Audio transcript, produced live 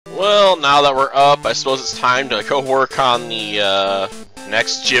Well, now that we're up, I suppose it's time to go work on the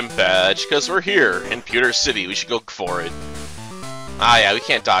next gym badge, because we're here in Pewter City. We should go for it. Ah, yeah, we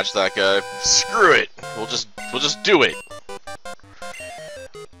can't dodge that guy. Screw it. We'll just do it.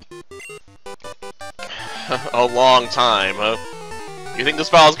 A long time, huh? You think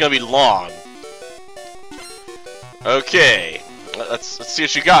this battle's gonna be long? Okay, let's see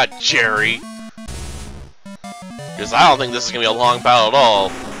what you got, Jerry. Because I don't think this is gonna be a long battle at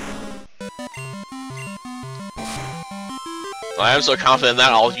all. I am so confident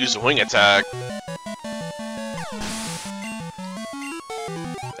that I'll use a wing attack.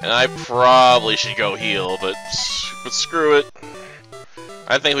 And I probably should go heal, but screw it.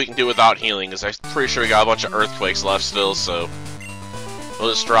 I think we can do without healing, because I'm pretty sure we got a bunch of earthquakes left still, so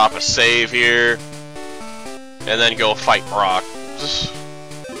we'll just drop a save here, and then go fight Brock.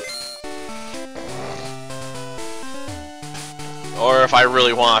 Or if I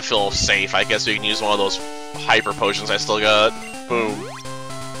really want to feel safe, I guess we can use one of those hyper potions I still got. Boom.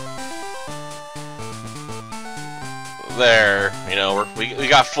 There, you know, we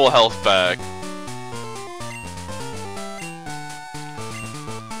got full health back.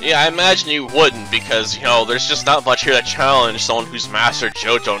 Yeah, I imagine you wouldn't, because, you know, there's just not much here to challenge someone who's mastered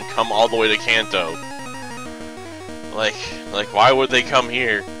Johto and come all the way to Kanto. Like, why would they come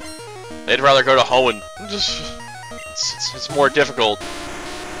here? They'd rather go to Hoenn. It's more difficult.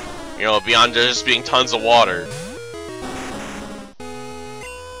 You know, beyond just being tons of water.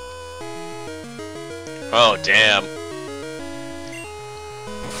 Oh, damn.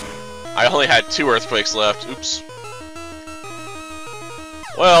 I only had 2 earthquakes left. Oops.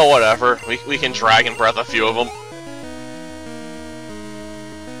 Well, whatever. We can Dragon Breath a few of them.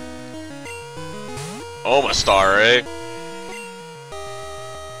 Omastar, eh?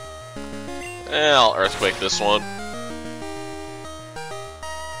 I'll Earthquake this one.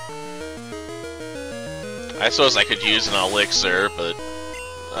 I suppose I could use an elixir, but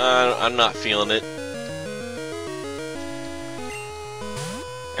I'm not feeling it.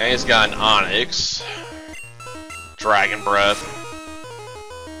 And he's got an Onyx. Dragon Breath.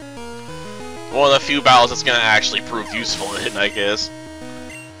 One of the few battles that's gonna actually prove useful in it, I guess.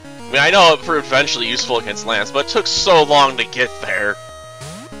 I mean, I know it proved eventually useful against Lance, but it took so long to get there.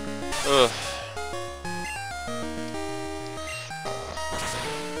 Ugh.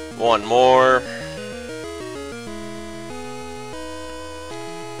 One more.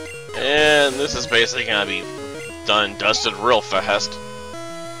 And this is basically gonna be done and dusted real fast.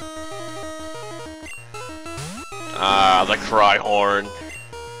 Ah, the Cryhorn.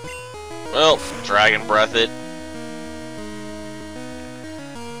 Well, Dragon Breath it.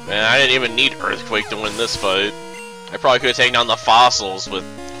 Man, I didn't even need Earthquake to win this fight. I probably could have taken down the fossils with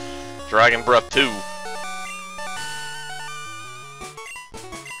Dragon Breath 2.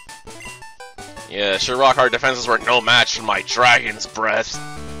 Yeah, sure, rock hard defenses were no match for my Dragon's Breath.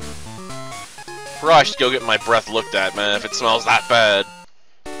 Probably I should go get my breath looked at, man, if it smells that bad.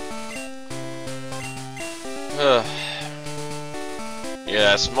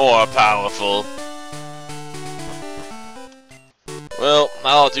 Yes, more powerful. Well,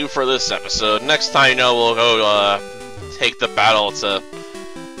 that'll do for this episode. Next time, you know, we'll go take the battle to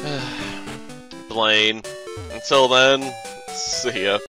Blaine. Until then, see ya.